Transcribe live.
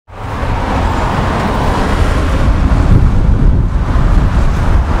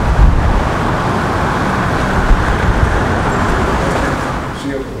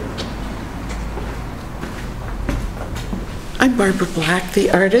Barbara Black, the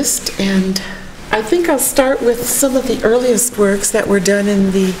artist, and I think I'll start with some of the earliest works that were done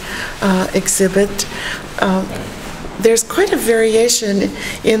in the exhibit. There's quite a variation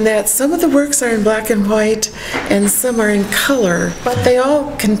in that some of the works are in black and white and some are in color, but they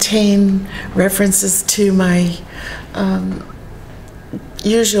all contain references to my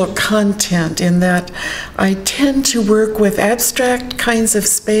usual content, in that I tend to work with abstract kinds of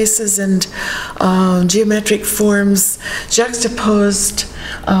spaces and geometric forms juxtaposed,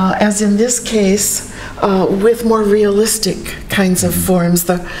 as in this case, with more realistic kinds of forms,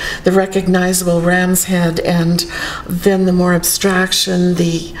 the recognizable ram's head, and then the more abstraction,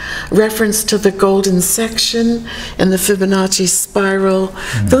 the reference to the golden section and the Fibonacci spiral.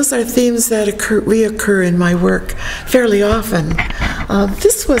 Those are themes that reoccur in my work fairly often.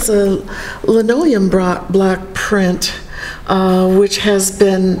 This was a linoleum block print which has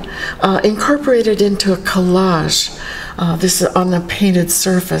been incorporated into a collage. This is on a painted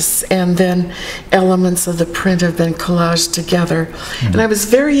surface, and then elements of the print have been collaged together. And I was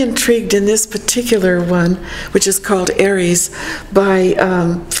very intrigued in this particular one, which is called Aries, by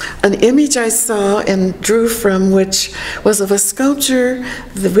an image I saw and drew from, which was of a sculpture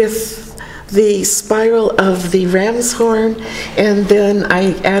with the spiral of the ram's horn, and then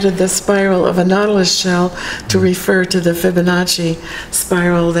I added the spiral of a nautilus shell to refer to the Fibonacci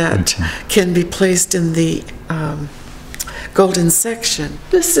spiral that can be placed in the golden section.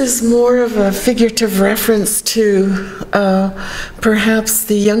 This is more of a figurative reference to perhaps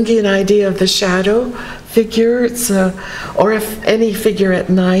the Jungian idea of the shadow figure. It's or if any figure at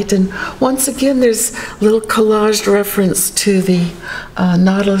night, and once again there's a little collaged reference to the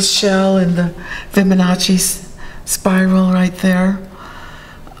nautilus shell and the Fibonacci spiral right there,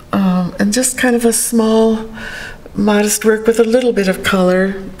 and just kind of a small modest work with a little bit of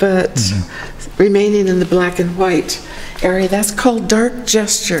color, but remaining in the black and white area. That's called Dark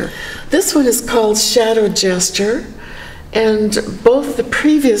Gesture. This one is called Shadow Gesture, and both the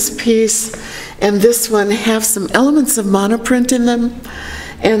previous piece and this one have some elements of monoprint in them,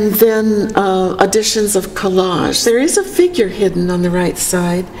 and then additions of collage. There is a figure hidden on the right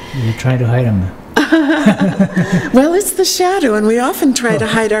side. You try to hide them. Well, it's the shadow, and we often try to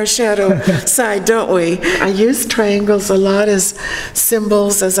hide our shadow side, don't we? I use triangles a lot as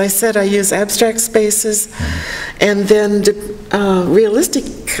symbols. As I said, I use abstract spaces and then realistic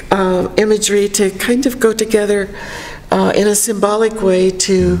imagery to kind of go together in a symbolic way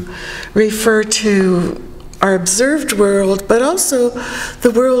to refer to our observed world, but also the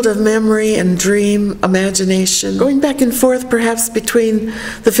world of memory and dream, imagination, going back and forth perhaps between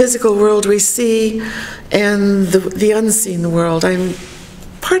the physical world we see and the unseen world.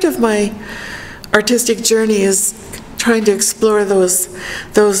 Part of my artistic journey is trying to explore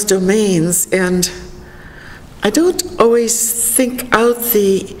those domains, and I don't always think out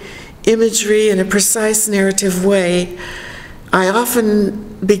the imagery in a precise narrative way. I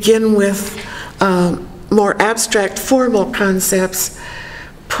often begin with more abstract formal concepts,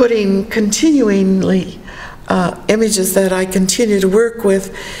 putting continually images that I continue to work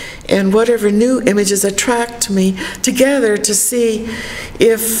with, and whatever new images attract me together to see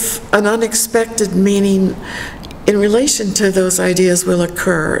if an unexpected meaning in relation to those ideas will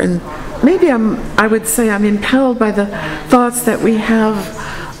occur. And maybe I would say I'm impelled by the thoughts that we have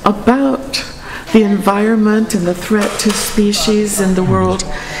about the environment and the threat to species and the world,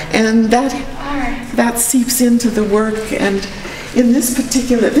 and that seeps into the work. And in this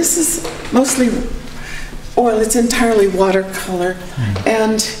particular, this is mostly oil, it's entirely watercolor,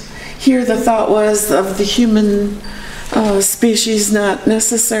 and here the thought was of the human species not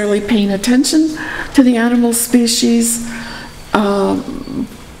necessarily paying attention to the animal species.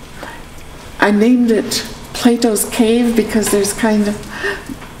 I named it Plato's Cave because there's kind of,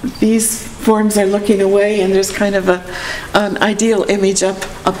 these forms are looking away and there's kind of an ideal image up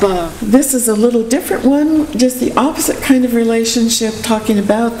above. This is a little different one, just the opposite kind of relationship, talking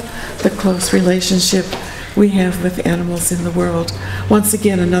about the close relationship we have with animals in the world. Once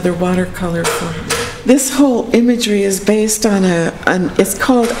again, another watercolor form. This whole imagery is based on it's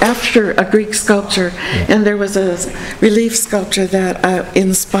called after a Greek sculpture, and there was a relief sculpture that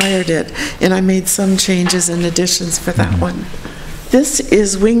inspired it, and I made some changes and additions for that one. This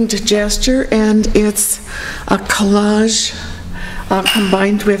is Winged Gesture, and it's a collage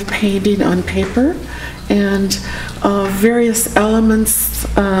combined with painting on paper and various elements.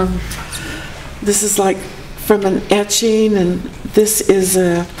 This is like from an etching, and this is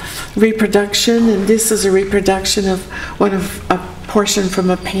a reproduction, and this is a reproduction of one of a portion from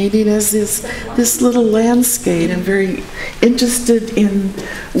a painting as this little landscape, and very interested in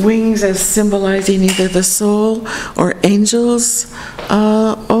wings as symbolizing either the soul or angels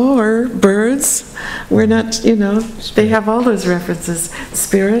or birds. We're not, you know, they have all those references.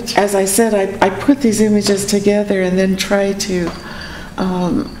 Spirit. As I said, I put these images together and then try to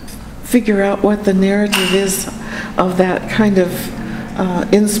figure out what the narrative is of that kind of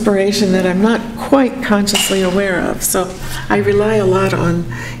inspiration that I'm not quite consciously aware of. So I rely a lot on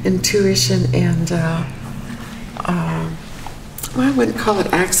intuition and, well, I wouldn't call it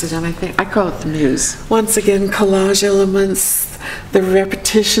accident, I call it the muse. Once again, collage elements, the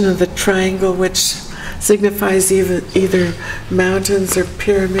repetition of the triangle, which signifies either mountains or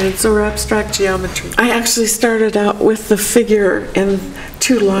pyramids or abstract geometry. I actually started out with the figure and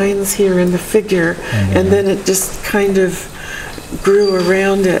 2 lines here in the figure, and then it just kind of grew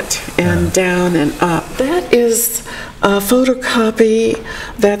around it and down and up. That is a photocopy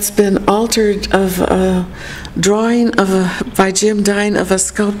that's been altered of a drawing by Jim Dine of a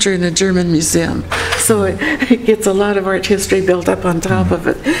sculpture in a German museum. So it gets a lot of art history built up on top of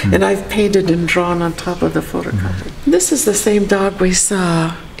it, and I've painted and drawn on top of the photocopy. This is the same dog we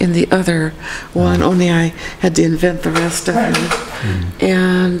saw in the other one, only I had to invent the rest of it.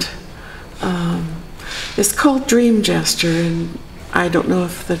 And it's called Dream Gesture, and I don't know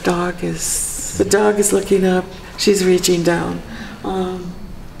if the dog is looking up, she's reaching down.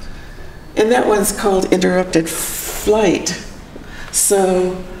 And that one's called Interrupted Flight.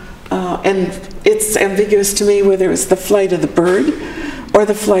 So, and it's ambiguous to me whether it's the flight of the bird or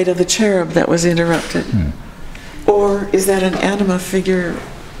the flight of the cherub that was interrupted. Or is that an anima figure?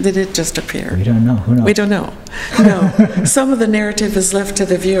 Did it just appear? We don't know. Who knows? We don't know. No. Some of the narrative is left to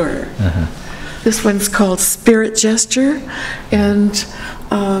the viewer. This one's called Spirit Gesture, and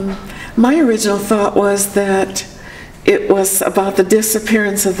my original thought was that it was about the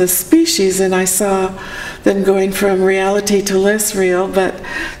disappearance of the species, and I saw them going from reality to less real, but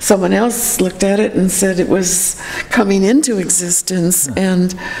someone else looked at it and said it was coming into existence,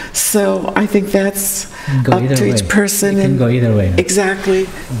 and so I think that's up to each person. It can go either way. Exactly.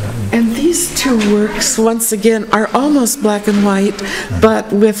 And these 2 works, once again, are almost black and white,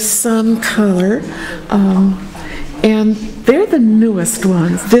 but with some color, and they're the newest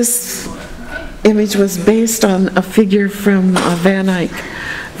ones. This image was based on a figure from a Van Eyck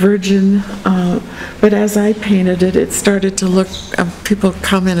Virgin, but as I painted it, it started to look, people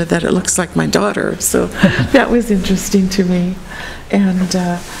commented that it looks like my daughter, so that was interesting to me. And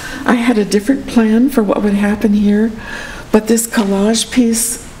I had a different plan for what would happen here, but this collage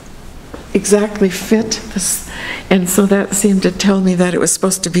piece exactly fit this, and so that seemed to tell me that it was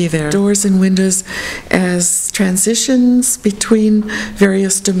supposed to be there. Doors and windows as transitions between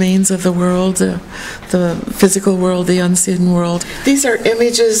various domains of the world, the physical world, the unseen world. These are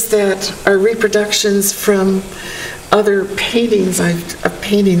images that are reproductions from other paintings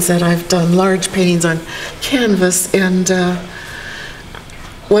that I've done, large paintings on canvas, and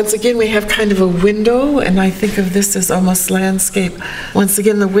once again, we have kind of a window, and I think of this as almost landscape. Once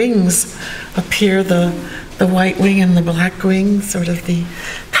again, the wings appear, the white wing and the black wing, sort of the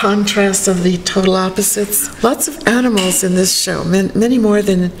contrast of the total opposites. Lots of animals in this show, many more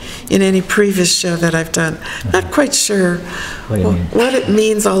than in any previous show that I've done. Not quite sure what it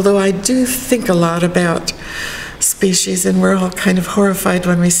means, although I do think a lot about species, and we're all kind of horrified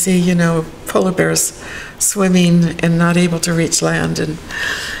when we see, you know, polar bears swimming and not able to reach land,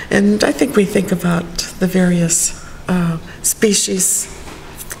 and I think we think about the various species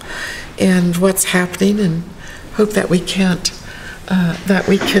and what's happening, and hope that we can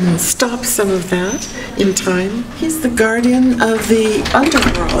stop some of that in time. He's the guardian of the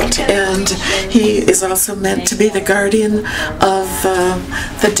underworld, and he is also meant to be the guardian of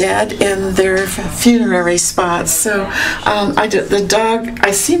the dead and their funerary spots. So the dog,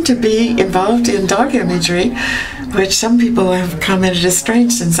 I seem to be involved in dog imagery, which some people have commented is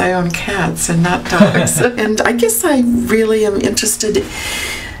strange since I own cats and not dogs. And I guess I really am interested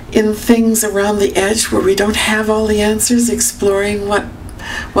in things around the edge where we don't have all the answers, exploring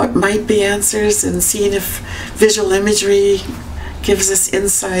what might be answers, and seeing if visual imagery gives us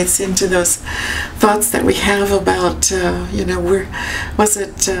insights into those thoughts that we have about, you know, was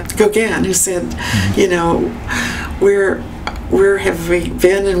it Gauguin who said, you know, where have we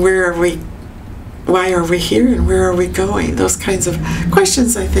been, and where are we, why are we here, and where are we going? Those kinds of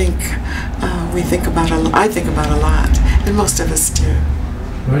questions I think we think about I think about a lot, and most of us do.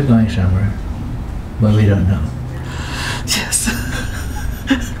 We're going somewhere, but we don't know. Yes.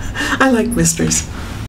 I like mysteries.